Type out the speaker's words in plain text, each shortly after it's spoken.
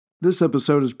This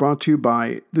episode is brought to you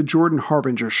by The Jordan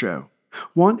Harbinger Show.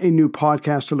 Want a new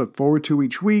podcast to look forward to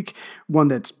each week? One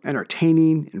that's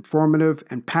entertaining, informative,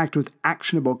 and packed with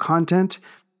actionable content?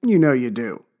 You know you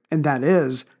do. And that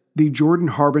is The Jordan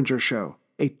Harbinger Show,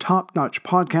 a top-notch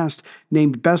podcast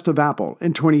named Best of Apple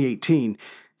in 2018,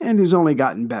 and has only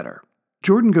gotten better.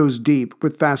 Jordan goes deep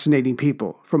with fascinating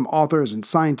people, from authors and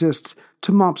scientists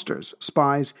to mobsters,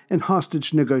 spies, and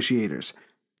hostage negotiators.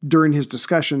 During his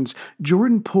discussions,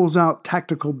 Jordan pulls out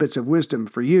tactical bits of wisdom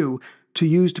for you to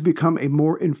use to become a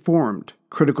more informed,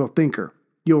 critical thinker.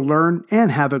 You'll learn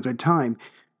and have a good time.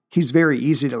 He's very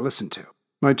easy to listen to.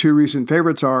 My two recent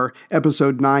favorites are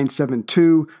Episode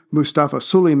 972, Mustafa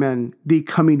Suleyman, The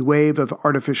Coming Wave of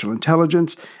Artificial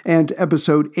Intelligence, and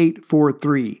Episode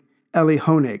 843, Elie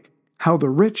Honig, How the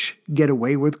Rich Get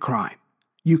Away with Crime.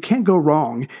 You can't go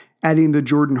wrong adding The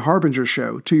Jordan Harbinger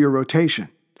Show to your rotation.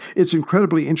 It's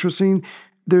incredibly interesting.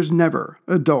 There's never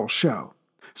a dull show.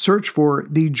 Search for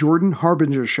The Jordan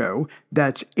Harbinger Show,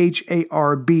 that's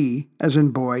Harb as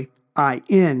in boy,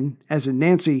 IN as in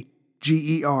Nancy,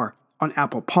 GER, on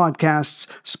Apple Podcasts,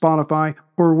 Spotify,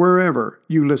 or wherever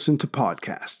you listen to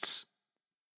podcasts.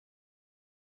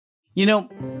 You know,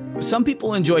 some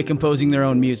people enjoy composing their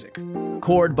own music,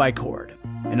 chord by chord,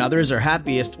 and others are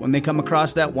happiest when they come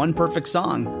across that one perfect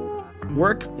song.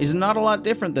 Work is not a lot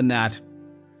different than that.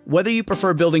 Whether you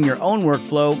prefer building your own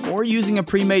workflow or using a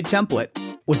pre-made template,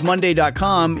 with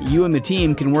Monday.com, you and the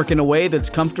team can work in a way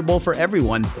that's comfortable for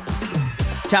everyone.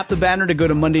 Tap the banner to go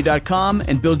to Monday.com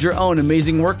and build your own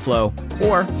amazing workflow,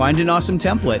 or find an awesome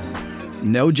template.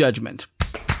 No judgment.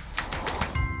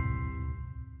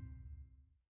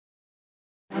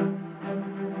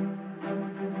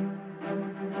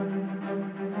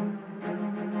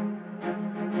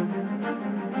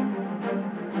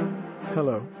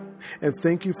 Hello, and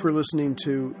thank you for listening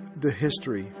to The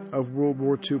History of World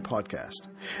War II podcast,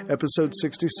 episode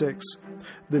 66,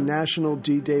 The National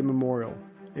D-Day Memorial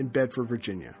in Bedford,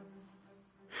 Virginia.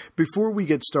 Before we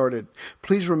get started,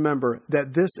 please remember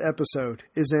that this episode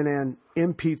is in an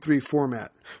MP3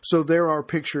 format, so there are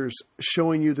pictures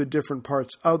showing you the different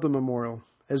parts of the memorial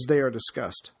as they are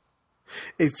discussed.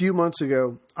 A few months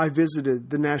ago, I visited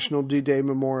the National D-Day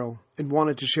Memorial and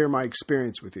wanted to share my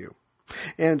experience with you.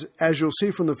 And as you'll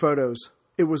see from the photos,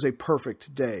 it was a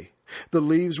perfect day. The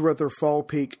leaves were at their fall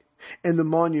peak, and the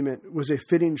monument was a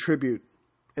fitting tribute,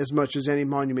 as much as any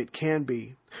monument can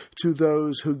be, to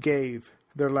those who gave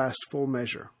their last full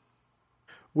measure.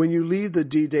 When you leave the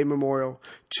D-Day Memorial,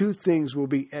 two things will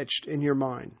be etched in your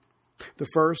mind. The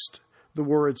first, the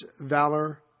words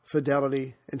valor,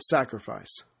 fidelity, and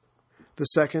sacrifice. The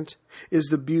second is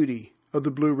the beauty of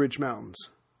the Blue Ridge Mountains.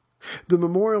 The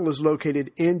memorial is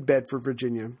located in Bedford,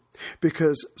 Virginia,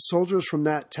 because soldiers from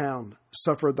that town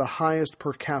suffered the highest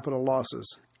per capita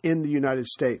losses in the United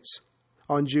States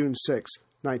on June 6,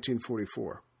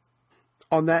 1944.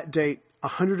 On that date,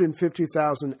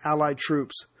 150,000 Allied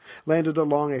troops landed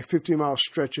along a 50-mile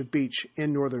stretch of beach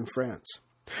in northern France.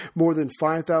 More than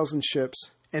 5,000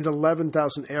 ships and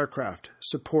 11,000 aircraft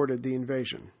supported the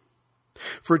invasion.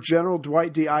 For General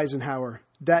Dwight D. Eisenhower,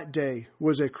 that day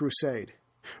was a crusade,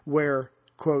 where,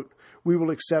 quote, we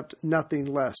will accept nothing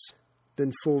less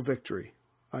than full victory,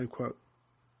 unquote.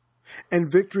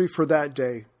 And victory for that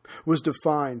day was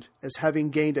defined as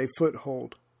having gained a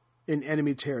foothold in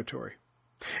enemy territory.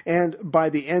 And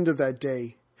by the end of that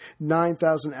day,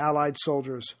 9,000 Allied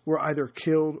soldiers were either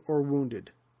killed or wounded,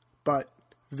 but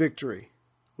victory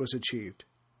was achieved.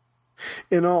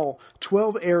 In all,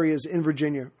 12 areas in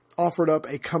Virginia offered up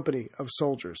a company of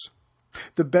soldiers.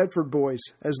 The Bedford Boys,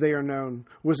 as they are known,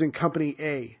 was in Company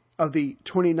A of the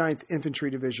 29th Infantry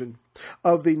Division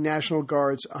of the National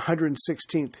Guard's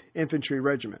 116th Infantry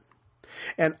Regiment.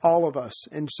 And all of us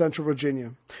in Central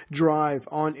Virginia drive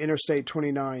on Interstate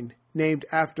 29, named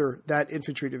after that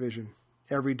infantry division,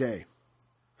 every day.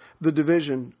 The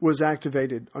division was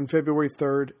activated on February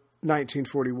 3,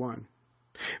 1941.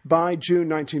 By June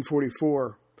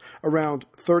 1944, around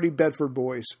 30 Bedford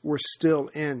Boys were still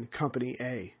in Company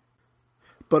A.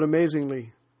 But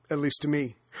amazingly, at least to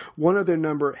me, one of their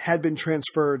number had been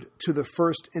transferred to the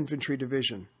 1st Infantry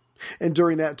Division, and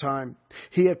during that time,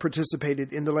 he had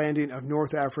participated in the landing of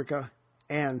North Africa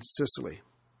and Sicily.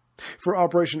 For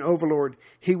Operation Overlord,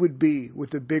 he would be with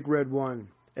the Big Red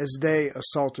One as they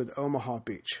assaulted Omaha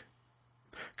Beach.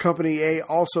 Company A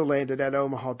also landed at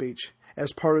Omaha Beach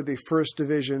as part of the 1st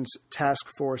Division's Task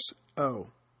Force O.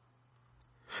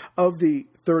 Of the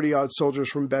 30-odd soldiers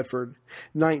from Bedford,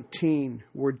 19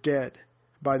 were dead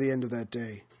by the end of that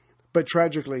day. But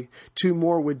tragically, 2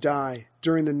 more would die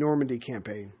during the Normandy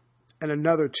campaign, and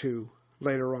another 2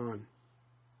 later on.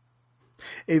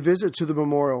 A visit to the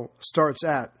memorial starts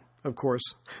at, of course,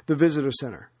 the visitor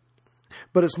center.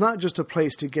 But it's not just a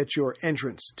place to get your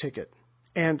entrance ticket.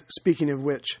 And speaking of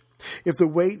which, if the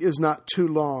wait is not too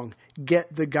long,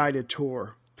 get the guided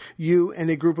tour. You and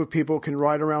a group of people can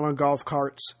ride around on golf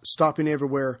carts, stopping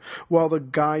everywhere, while the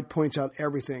guide points out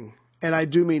everything, and I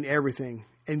do mean everything,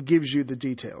 and gives you the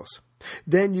details.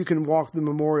 Then you can walk the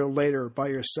memorial later by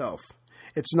yourself.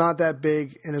 It's not that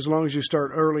big, and as long as you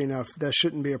start early enough, that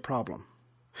shouldn't be a problem.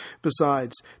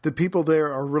 Besides, the people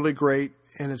there are really great,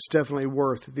 and it's definitely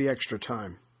worth the extra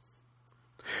time.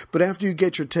 But after you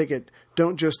get your ticket,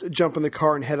 don't just jump in the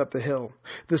car and head up the hill.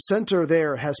 The center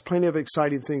there has plenty of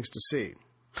exciting things to see.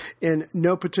 In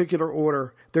no particular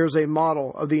order, there's a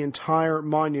model of the entire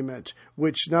monument,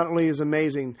 which not only is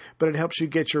amazing, but it helps you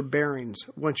get your bearings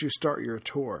once you start your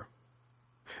tour.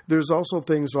 There's also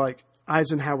things like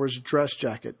Eisenhower's dress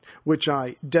jacket, which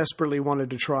I desperately wanted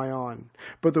to try on,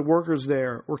 but the workers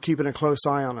there were keeping a close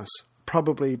eye on us,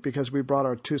 probably because we brought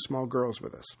our 2 small girls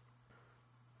with us.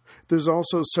 There's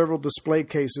also several display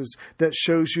cases that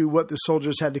shows you what the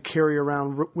soldiers had to carry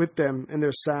around with them in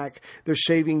their sack, their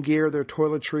shaving gear, their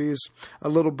toiletries, a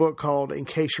little book called In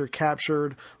Case You're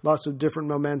Captured, lots of different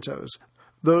mementos.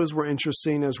 Those were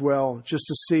interesting as well, just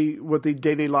to see what the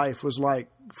daily life was like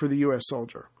for the U.S.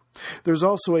 soldier. There's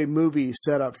also a movie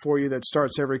set up for you that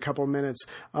starts every couple of minutes.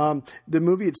 The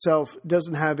movie itself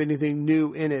doesn't have anything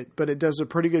new in it, but it does a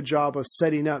pretty good job of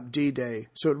setting up D-Day.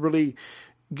 So it really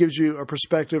gives you a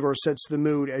perspective or sets the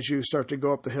mood as you start to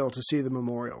go up the hill to see the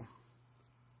memorial.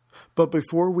 But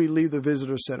before we leave the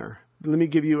visitor center, let me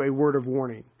give you a word of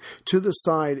warning. To the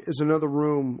side is another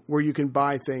room where you can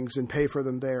buy things and pay for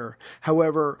them there.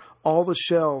 However, all the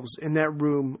shelves in that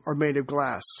room are made of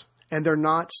glass, and they're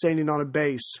not standing on a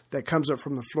base that comes up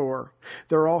from the floor.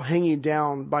 They're all hanging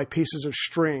down by pieces of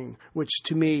string, which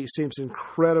to me seems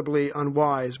incredibly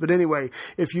unwise. But anyway,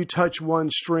 if you touch one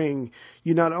string,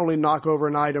 you not only knock over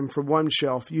an item from one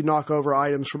shelf, you knock over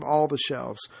items from all the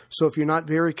shelves. So if you're not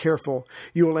very careful,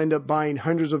 you will end up buying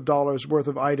hundreds of dollars worth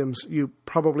of items you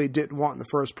probably didn't want in the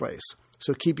first place.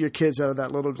 So keep your kids out of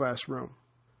that little glass room.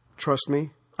 Trust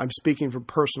me, I'm speaking from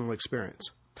personal experience.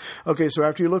 Okay, so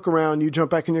after you look around, you jump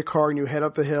back in your car and you head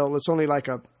up the hill. It's only like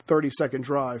a 30-second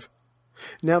drive.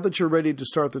 Now that you're ready to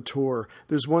start the tour,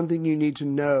 there's one thing you need to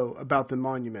know about the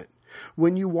monument.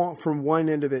 When you walk from one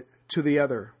end of it to the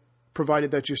other,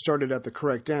 provided that you started at the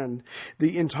correct end,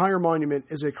 the entire monument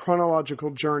is a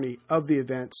chronological journey of the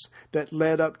events that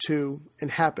led up to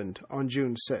and happened on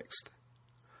June 6th.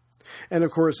 And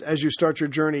of course, as you start your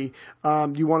journey,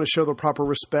 you want to show the proper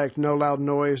respect, no loud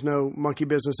noise, no monkey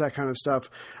business, that kind of stuff.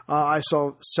 I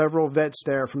saw several vets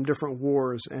there from different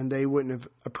wars, and they wouldn't have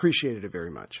appreciated it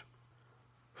very much.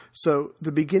 So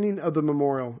the beginning of the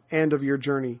memorial and of your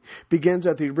journey begins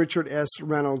at the Richard S.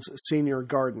 Reynolds Sr.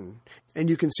 Garden, and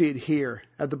you can see it here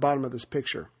at the bottom of this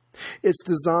picture. Its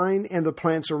design and the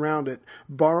plants around it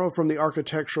borrow from the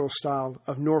architectural style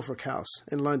of Norfolk House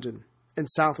in London and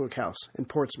Southwick House in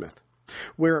Portsmouth,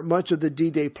 where much of the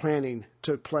D-Day planning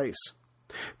took place.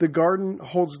 The garden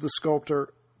holds the sculptor,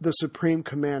 the Supreme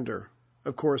Commander,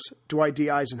 of course, Dwight D.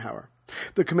 Eisenhower.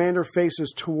 The commander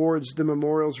faces towards the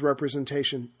memorial's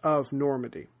representation of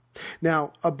Normandy.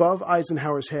 Now, above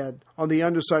Eisenhower's head, on the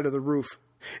underside of the roof,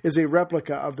 is a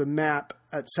replica of the map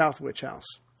at Southwick House,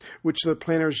 which the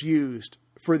planners used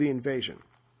for the invasion.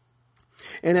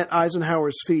 And at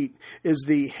Eisenhower's feet is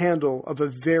the handle of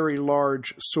a very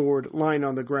large sword lying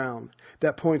on the ground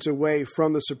that points away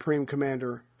from the Supreme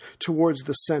Commander towards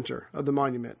the center of the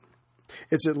monument.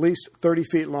 It's at least 30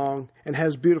 feet long and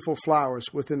has beautiful flowers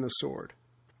within the sword.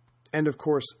 And of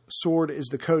course, Sword is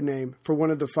the code name for one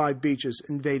of the 5 beaches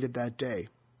invaded that day.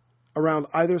 Around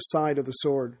either side of the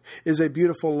sword is a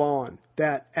beautiful lawn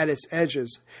that, at its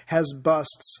edges, has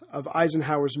busts of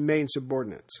Eisenhower's main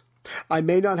subordinates. I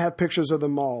may not have pictures of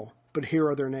them all, but here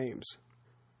are their names.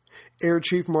 Air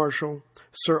Chief Marshal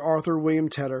Sir Arthur William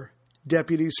Tedder,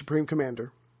 Deputy Supreme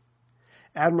Commander.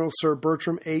 Admiral Sir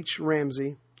Bertram H.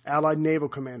 Ramsey, Allied Naval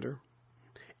Commander.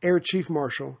 Air Chief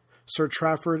Marshal Sir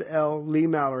Trafford L. Lee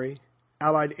Mallory,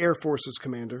 Allied Air Forces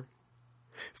Commander.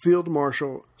 Field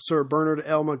Marshal Sir Bernard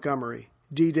L. Montgomery,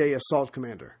 D-Day Assault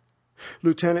Commander.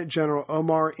 Lieutenant General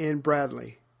Omar N.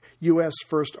 Bradley, U.S.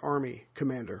 First Army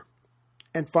Commander.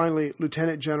 And finally,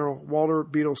 Lieutenant General Walter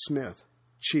Beadle Smith,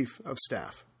 Chief of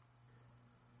Staff.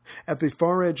 At the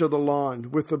far edge of the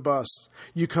lawn with the busts,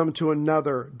 you come to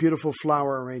another beautiful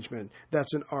flower arrangement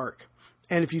that's an arc.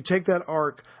 And if you take that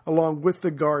arc along with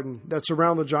the garden that's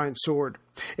around the giant sword,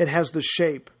 it has the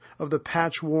shape of the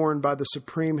patch worn by the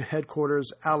Supreme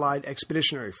Headquarters Allied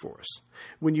Expeditionary Force.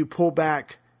 When you pull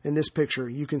back In this picture,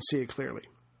 you can see it clearly.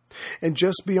 And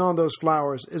just beyond those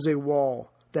flowers is a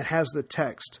wall that has the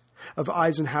text of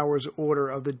Eisenhower's order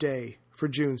of the day for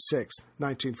June 6,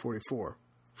 1944.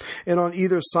 And on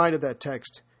either side of that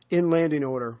text, in landing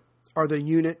order, are the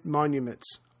unit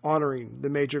monuments honoring the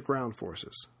major ground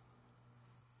forces.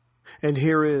 And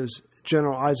here is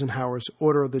General Eisenhower's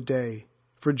order of the day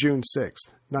for June 6,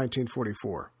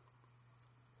 1944.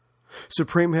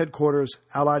 Supreme Headquarters,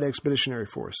 Allied Expeditionary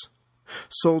Force.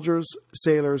 Soldiers,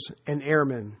 sailors, and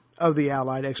airmen of the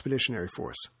Allied Expeditionary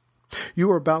Force.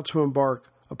 You are about to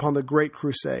embark upon the great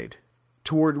crusade,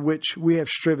 toward which we have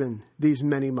striven these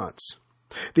many months.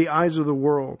 The eyes of the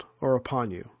world are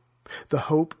upon you. The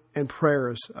hope and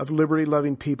prayers of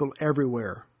liberty-loving people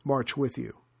everywhere march with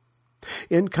you.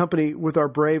 In company with our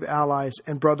brave allies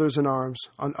and brothers in arms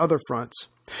on other fronts,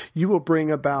 you will bring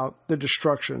about the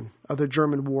destruction of the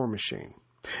German war machine,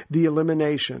 the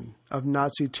elimination of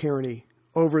Nazi tyranny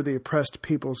over the oppressed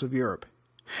peoples of Europe,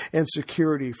 and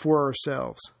security for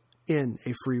ourselves in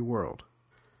a free world.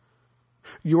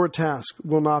 Your task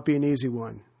will not be an easy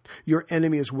one. Your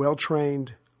enemy is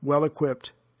well-trained,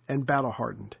 well-equipped, and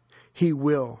battle-hardened. He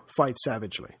will fight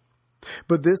savagely.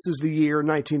 But this is the year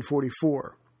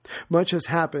 1944. Much has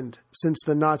happened since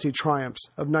the Nazi triumphs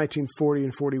of 1940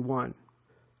 and 41.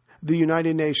 The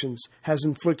United Nations has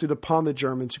inflicted upon the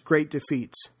Germans great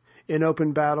defeats in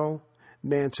open battle,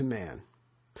 man-to-man.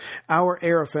 Our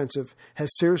air offensive has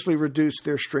seriously reduced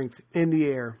their strength in the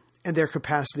air and their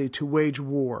capacity to wage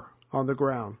war on the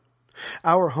ground.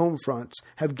 Our home fronts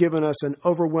have given us an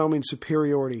overwhelming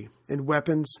superiority in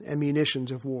weapons and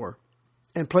munitions of war,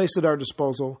 and placed at our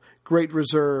disposal great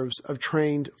reserves of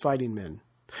trained fighting men.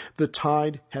 The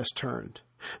tide has turned.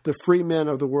 The free men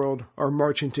of the world are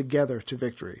marching together to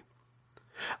victory.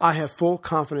 I have full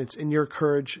confidence in your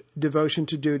courage, devotion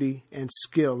to duty, and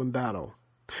skill in battle.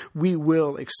 We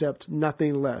will accept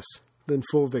nothing less than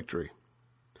full victory.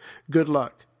 Good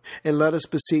luck, and let us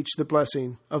beseech the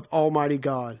blessing of Almighty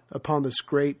God upon this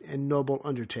great and noble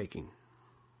undertaking.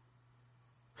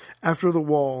 After the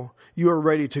wall, you are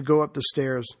ready to go up the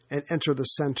stairs and enter the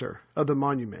center of the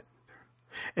monument.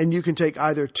 And you can take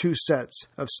either two sets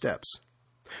of steps.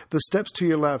 The steps to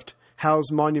your left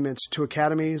house monuments to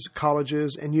academies,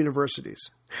 colleges, and universities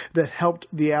that helped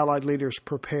the Allied leaders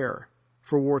prepare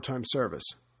for wartime service.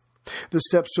 The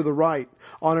steps to the right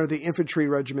honor the infantry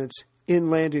regiments in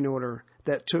landing order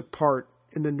that took part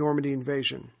in the Normandy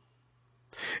invasion.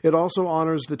 It also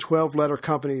honors the 12-letter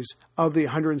companies of the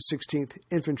 116th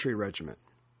Infantry Regiment.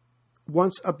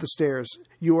 Once up the stairs,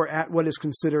 you are at what is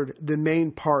considered the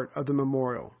main part of the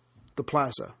memorial, the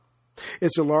plaza.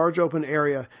 It's a large open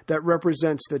area that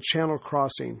represents the channel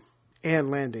crossing and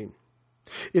landing.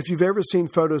 If you've ever seen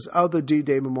photos of the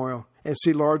D-Day Memorial and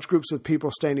see large groups of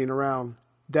people standing around,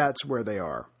 that's where they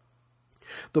are.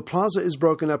 The plaza is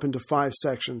broken up into 5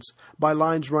 sections by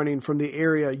lines running from the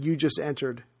area you just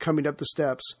entered, coming up the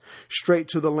steps, straight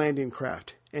to the landing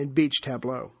craft and beach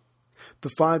tableau. The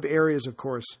 5 areas, of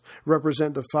course,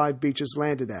 represent the 5 beaches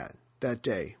landed at that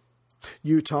day: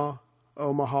 Utah,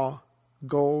 Omaha,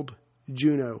 Gold,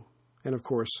 Juneau, and of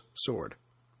course, Sword.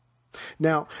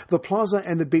 Now, the plaza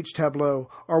and the beach tableau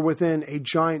are within a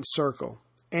giant circle,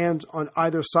 and on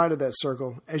either side of that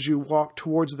circle, as you walk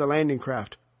towards the landing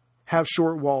craft, have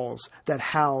short walls that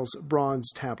house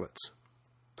bronze tablets.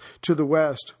 To the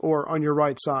west, or on your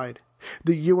right side,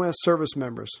 the U.S. service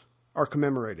members are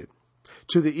commemorated.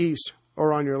 To the east,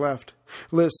 or on your left,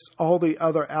 lists all the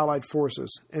other Allied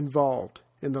forces involved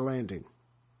in the landing.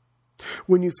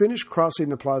 When you finish crossing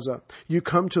the plaza, you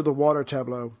come to the water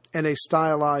tableau and a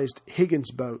stylized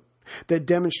Higgins boat that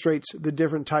demonstrates the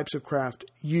different types of craft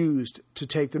used to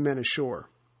take the men ashore.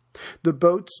 The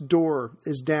boat's door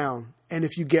is down, and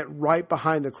if you get right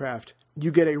behind the craft, you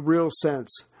get a real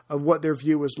sense of what their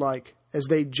view is like as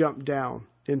they jump down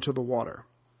into the water.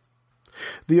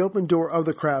 The open door of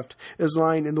the craft is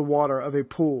lying in the water of a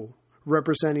pool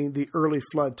representing the early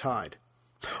flood tide.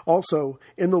 Also,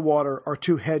 in the water are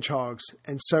 2 hedgehogs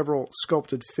and several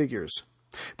sculpted figures.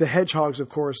 The hedgehogs, of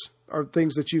course, are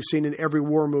things that you've seen in every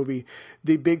war movie,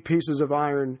 the big pieces of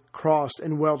iron crossed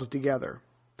and welded together.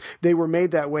 They were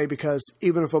made that way because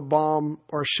even if a bomb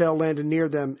or shell landed near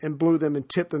them and blew them and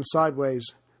tipped them sideways,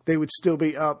 they would still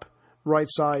be up, right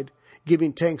side,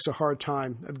 giving tanks a hard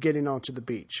time of getting onto the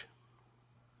beach.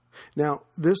 Now,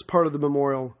 this part of the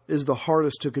memorial is the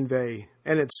hardest to convey,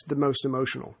 and it's the most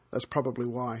emotional. That's probably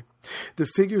why. The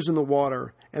figures in the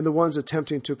water and the ones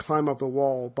attempting to climb up the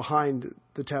wall behind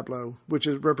the tableau, which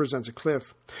represents a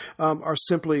cliff, are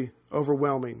simply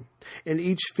overwhelming. And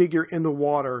each figure in the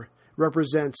water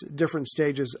represents different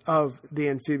stages of the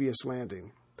amphibious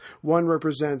landing. One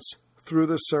represents through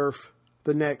the surf,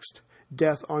 the next,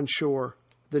 death on shore,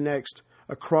 the next,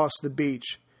 across the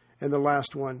beach, and the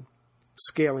last one,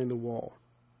 scaling the wall.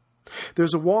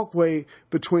 There's a walkway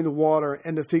between the water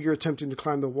and the figure attempting to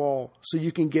climb the wall, so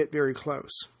you can get very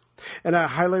close. And I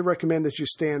highly recommend that you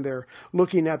stand there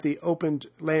looking at the opened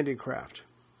landing craft.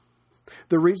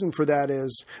 The reason for that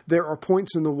is there are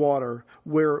points in the water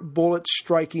where bullets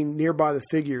striking nearby the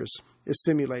figures is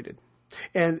simulated.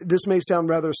 And this may sound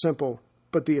rather simple,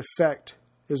 but the effect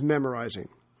is memorizing.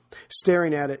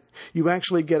 Staring at it, you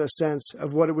actually get a sense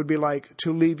of what it would be like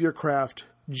to leave your craft,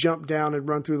 jump down and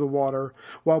run through the water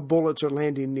while bullets are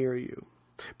landing near you.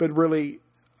 But really,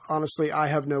 honestly, I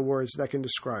have no words that can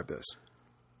describe this.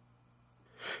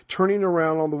 Turning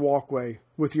around on the walkway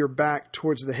with your back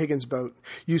towards the Higgins boat,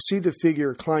 you see the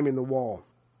figure climbing the wall.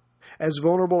 As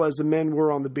vulnerable as the men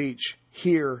were on the beach,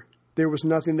 here there was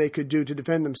nothing they could do to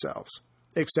defend themselves,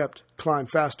 except climb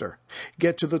faster,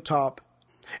 get to the top,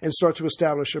 and start to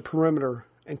establish a perimeter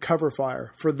and cover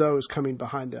fire for those coming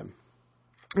behind them.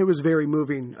 It was very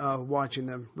moving watching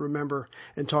them, remember,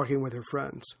 and talking with her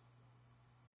friends.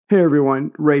 Hey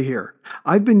everyone, Ray here.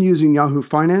 I've been using Yahoo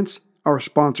Finance, our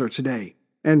sponsor today.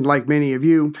 And like many of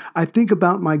you, I think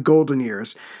about my golden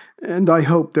years, and I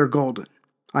hope they're golden.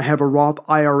 I have a Roth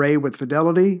IRA with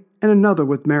Fidelity and another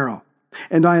with Merrill,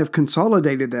 and I have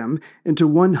consolidated them into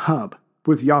one hub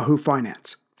with Yahoo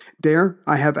Finance. There,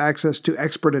 I have access to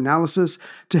expert analysis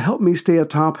to help me stay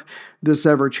atop this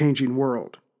ever-changing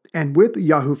world. And with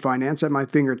Yahoo Finance at my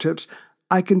fingertips,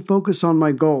 I can focus on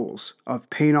my goals of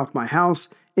paying off my house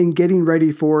and getting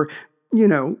ready for,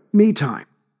 me time.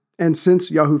 And since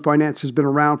Yahoo Finance has been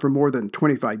around for more than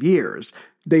 25 years,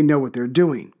 they know what they're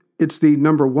doing. It's the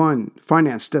 #1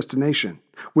 finance destination,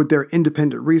 with their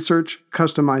independent research,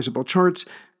 customizable charts,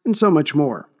 and so much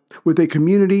more. With a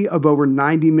community of over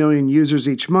 90 million users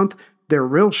each month, their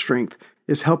real strength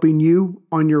is helping you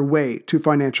on your way to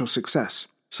financial success.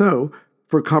 So,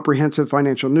 for comprehensive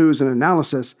financial news and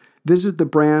analysis, visit the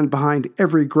brand behind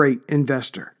every great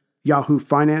investor,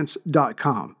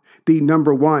 yahoofinance.com. The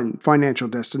 #1 financial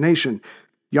destination,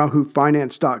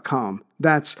 yahoofinance.com.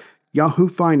 That's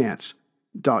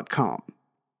yahoofinance.com.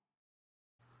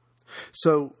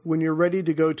 So when you're ready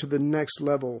to go to the next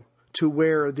level, to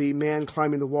where the man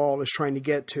climbing the wall is trying to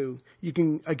get to, you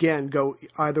can again go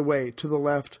either way, to the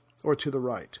left or to the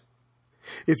right.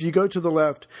 If you go to the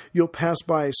left, you'll pass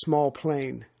by a small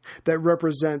plane that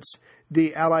represents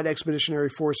the Allied Expeditionary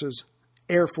Forces,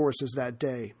 Air Forces that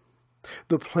day.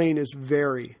 The plane is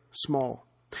very small,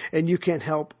 and you can't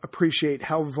help appreciate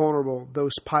how vulnerable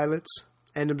those pilots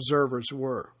and observers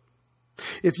were.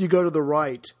 If you go to the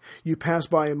right, you pass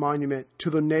by a monument to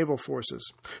the naval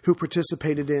forces who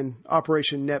participated in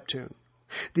Operation Neptune,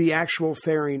 the actual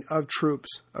ferrying of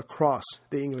troops across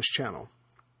the English Channel.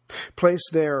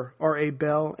 Placed there are a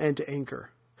bell and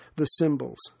anchor, the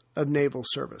symbols of naval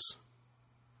service.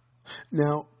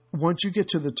 Now, once you get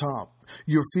to the top,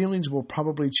 your feelings will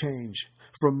probably change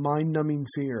from mind-numbing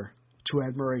fear to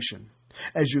admiration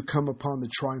as you come upon the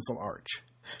triumphal arch,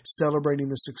 celebrating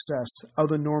the success of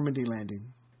the Normandy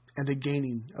landing and the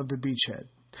gaining of the beachhead.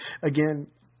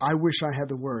 Again, I wish I had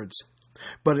the words,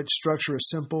 but its structure is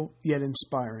simple yet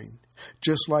inspiring,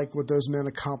 just like what those men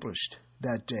accomplished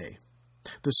that day,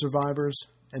 the survivors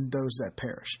and those that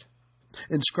perished.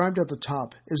 Inscribed at the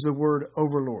top is the word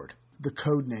Overlord, the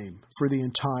code name for the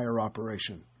entire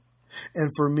operation.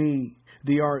 And for me,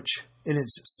 the arch, in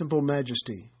its simple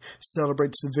majesty,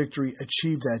 celebrates the victory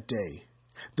achieved that day,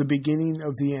 the beginning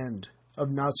of the end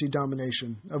of Nazi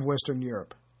domination of Western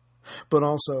Europe, but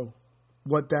also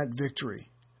what that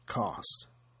victory cost.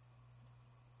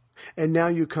 And now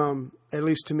you come, at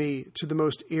least to me, to the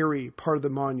most eerie part of the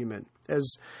monument.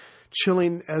 As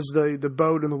chilling as the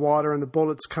boat and the water and the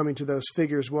bullets coming to those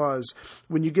figures was,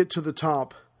 when you get to the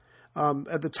top,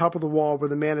 at the top of the wall where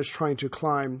the man is trying to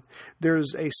climb,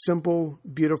 there's a simple,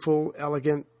 beautiful,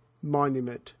 elegant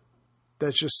monument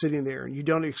that's just sitting there. And you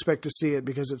don't expect to see it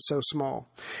because it's so small.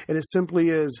 And it simply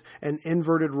is an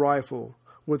inverted rifle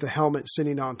with a helmet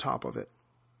sitting on top of it.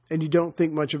 And you don't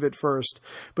think much of it first,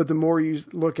 but the more you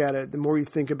look at it, the more you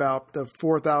think about the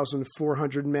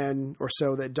 4,400 men or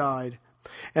so that died.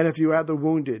 And if you add the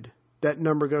wounded, that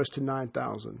number goes to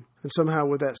 9,000. And somehow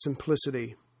with that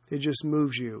simplicity, it just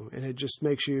moves you, and it just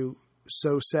makes you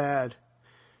so sad,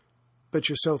 but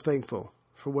you're so thankful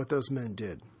for what those men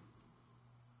did.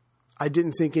 I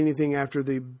didn't think anything after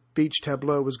the beach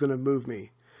tableau was going to move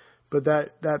me, but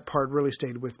that part really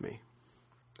stayed with me.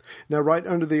 Now, right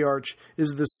under the arch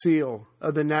is the seal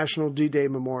of the National D-Day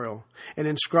Memorial, and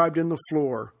inscribed in the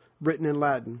floor, written in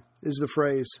Latin, is the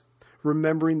phrase,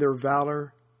 "Remembering their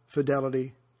valor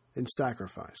fidelity, and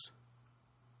sacrifice.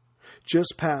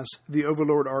 Just past the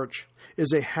Overlord Arch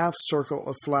is a half circle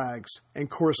of flags and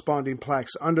corresponding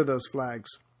plaques under those flags,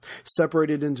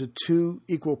 separated into 2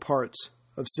 equal parts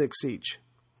of 6 each.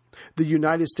 The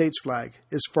United States flag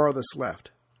is farthest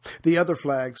left. The other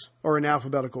flags are in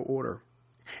alphabetical order,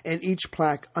 and each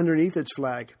plaque underneath its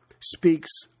flag speaks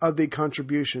of the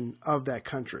contribution of that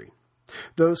country.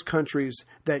 Those countries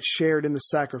that shared in the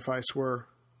sacrifice were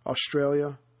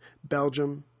Australia,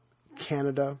 Belgium,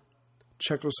 Canada,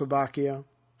 Czechoslovakia,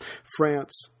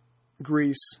 France,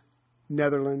 Greece,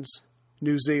 Netherlands,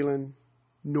 New Zealand,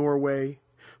 Norway,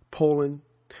 Poland,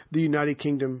 the United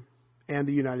Kingdom, and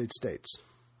the United States.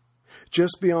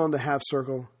 Just beyond the half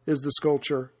circle is the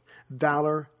sculpture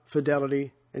Valor,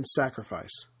 Fidelity, and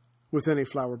Sacrifice within a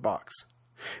flower box.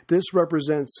 This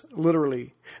represents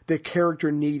literally the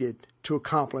character needed to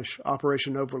accomplish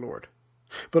Operation Overlord,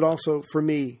 but also, for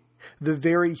me, the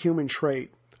very human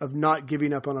trait of not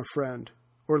giving up on a friend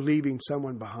or leaving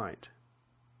someone behind.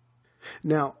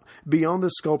 Now, beyond the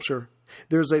sculpture,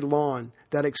 there's a lawn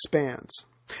that expands,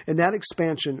 and that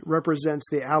expansion represents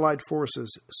the Allied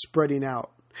forces spreading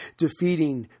out,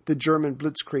 defeating the German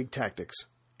blitzkrieg tactics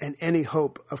and any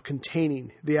hope of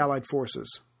containing the Allied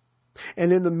forces.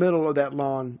 And in the middle of that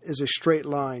lawn is a straight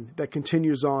line that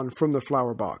continues on from the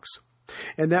flower box.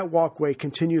 And that walkway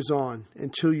continues on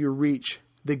until you reach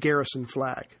the garrison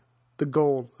flag, the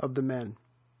goal of the men.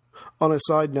 On a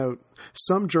side note,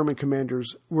 some German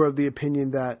commanders were of the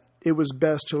opinion that it was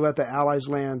best to let the Allies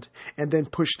land and then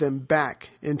push them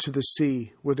back into the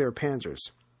sea with their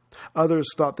panzers. Others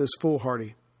thought this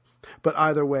foolhardy. But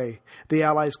either way, the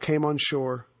Allies came on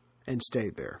shore and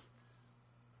stayed there.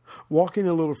 Walking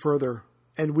a little further,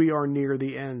 and we are near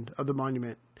the end of the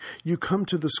monument, you come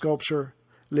to the sculpture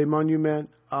Le Monument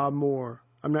à Mort.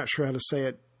 I'm not sure how to say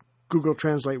it. Google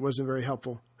Translate wasn't very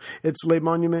helpful. It's Le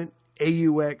Monument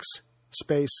AUX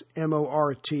space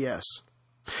MORTS.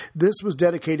 This was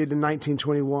dedicated in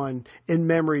 1921 in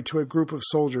memory to a group of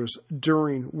soldiers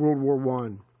during World War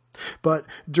I. But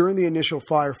during the initial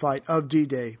firefight of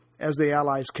D-Day, as the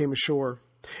Allies came ashore,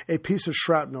 a piece of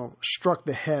shrapnel struck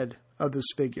the head of this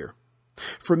figure.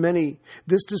 For many,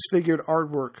 this disfigured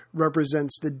artwork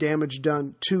represents the damage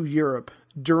done to Europe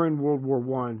during World War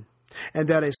I, and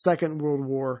that a Second World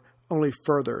War only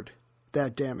furthered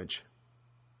that damage.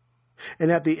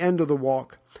 And at the end of the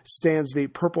walk stands the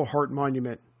Purple Heart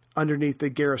Monument underneath the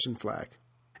garrison flag.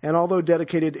 And although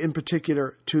dedicated in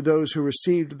particular to those who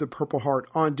received the Purple Heart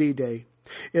on D-Day,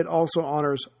 it also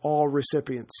honors all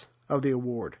recipients of the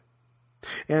award.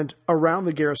 And around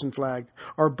the garrison flag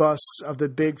are busts of the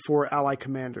big 4 Allied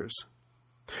commanders: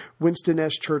 Winston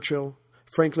S. Churchill,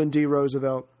 Franklin D.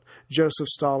 Roosevelt, Joseph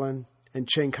Stalin, and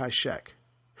Chiang Kai-shek.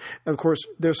 And of course,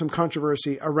 there's some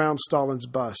controversy around Stalin's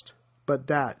bust, but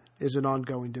that is an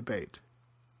ongoing debate.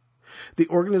 The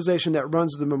organization that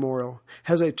runs the memorial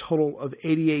has a total of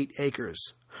 88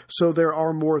 acres, so there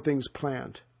are more things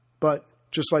planned. But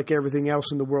just like everything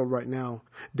else in the world right now,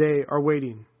 they are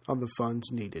waiting on the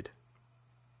funds needed.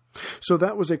 So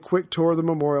that was a quick tour of the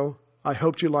memorial. I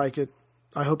hoped you like it.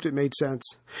 I hoped it made sense.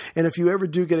 And if you ever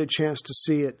do get a chance to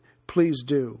see it, please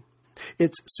do.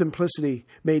 Its simplicity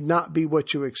may not be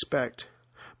what you expect,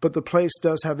 but the place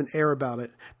does have an air about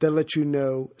it that lets you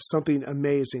know something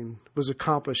amazing was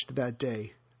accomplished that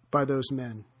day by those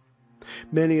men.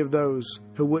 Many of those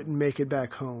who wouldn't make it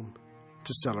back home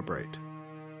to celebrate.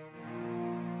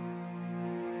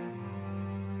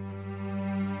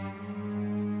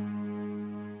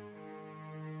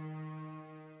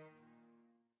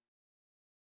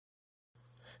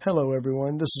 Hello,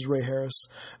 everyone. This is Ray Harris.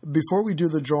 Before we do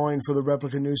the drawing for the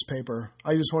replica newspaper,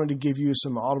 I just wanted to give you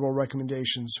some Audible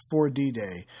recommendations for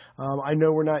D-Day. I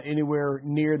know we're not anywhere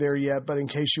near there yet, but in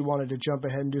case you wanted to jump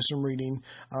ahead and do some reading,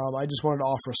 I just wanted to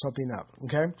offer something up,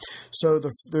 okay? So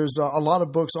there's a lot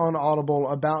of books on Audible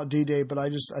about D-Day, but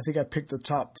I think I picked the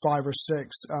top 5 or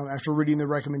 6 after reading the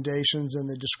recommendations and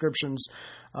the descriptions.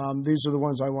 These are the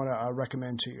ones I want to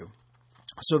recommend to you.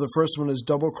 So the first one is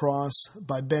Double Cross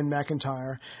by Ben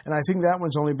McIntyre, and I think that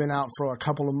one's only been out for a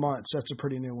couple of months. That's a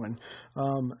pretty new one.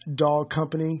 Dog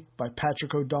Company by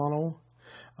Patrick O'Donnell.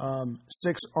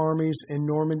 6 Armies in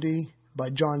Normandy by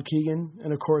John Keegan.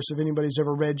 And of course, if anybody's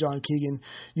ever read John Keegan,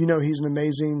 you know he's an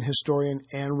amazing historian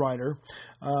and writer.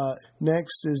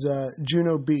 Next is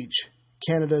Juno Beach,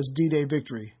 Canada's D-Day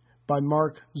Victory by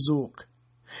Mark Zulk.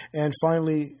 And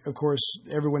finally, of course,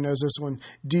 everyone knows this one,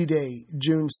 D-Day,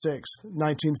 June 6th,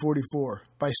 1944,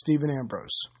 by Stephen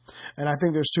Ambrose. And I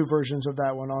think there's 2 versions of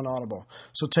that one on Audible.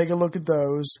 So take a look at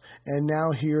those, and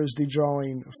now here's the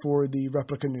drawing for the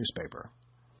replica newspaper.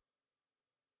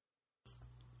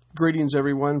 Greetings,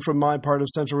 everyone, from my part of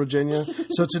Central Virginia.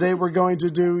 So today we're going to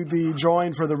do the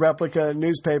drawing for the replica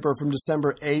newspaper from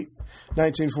December 8th,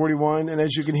 1941. And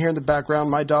as you can hear in the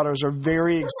background, my daughters are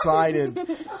very excited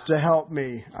to help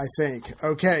me, I think.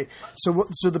 Okay, so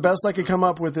the best I could come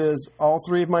up with is all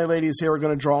three of my ladies here are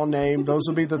going to draw a name. Those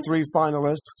will be the three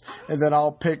finalists, and then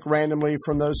I'll pick randomly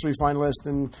from those three finalists,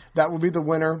 and that will be the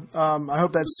winner. I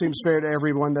hope that seems fair to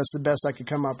everyone. That's the best I could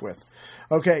come up with.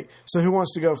 Okay, so who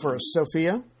wants to go first?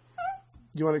 Sophia?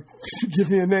 You want to give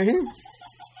me a name?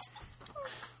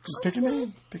 Just pick a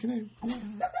name. Pick a name. Yeah,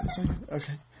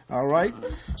 okay. All right.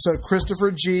 So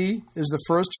Christopher G. is the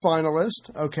first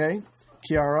finalist. Okay.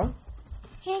 Kiara?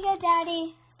 Here you go,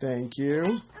 Daddy. Thank you. I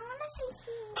want to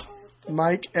see you.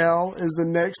 Mike L. is the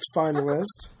next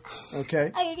finalist.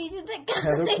 Okay. I already did that.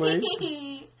 Heather,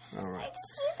 please. All right.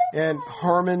 And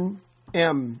Harmon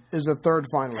M. is the third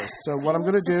finalist. So what I'm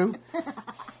going to do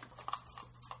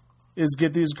is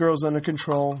get these girls under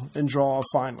control and draw a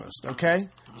finalist, okay?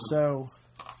 So,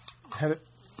 the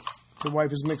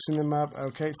wife is mixing them up.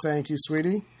 Okay, thank you,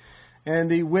 sweetie. And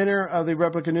the winner of the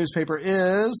replica newspaper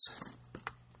is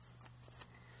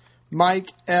Mike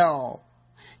L.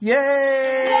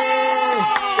 Yay!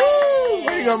 Woo!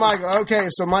 Way to go, Michael. Okay,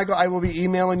 so Michael, I will be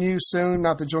emailing you soon.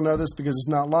 Not that you'll know this because it's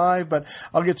not live, but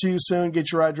I'll get to you soon,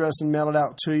 get your address, and mail it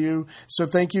out to you. So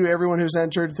thank you, everyone who's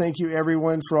entered. Thank you,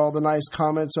 everyone, for all the nice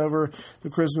comments over the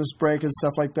Christmas break and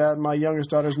stuff like that. My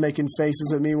youngest daughter's making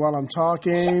faces at me while I'm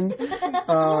talking.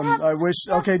 I wish...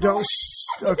 Okay, don't...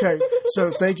 Okay, so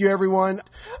thank you, everyone.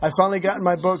 I finally gotten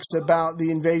my books about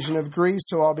the invasion of Greece,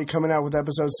 so I'll be coming out with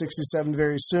episode 67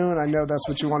 very soon. I know that's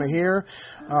what you want to hear,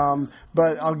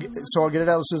 but I'll get it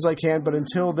out as soon as I can. But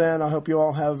until then, I hope you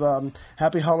all have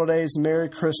happy holidays, Merry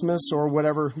Christmas, or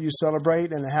whatever you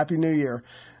celebrate, and a Happy New Year.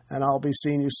 And I'll be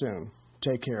seeing you soon.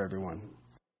 Take care, everyone.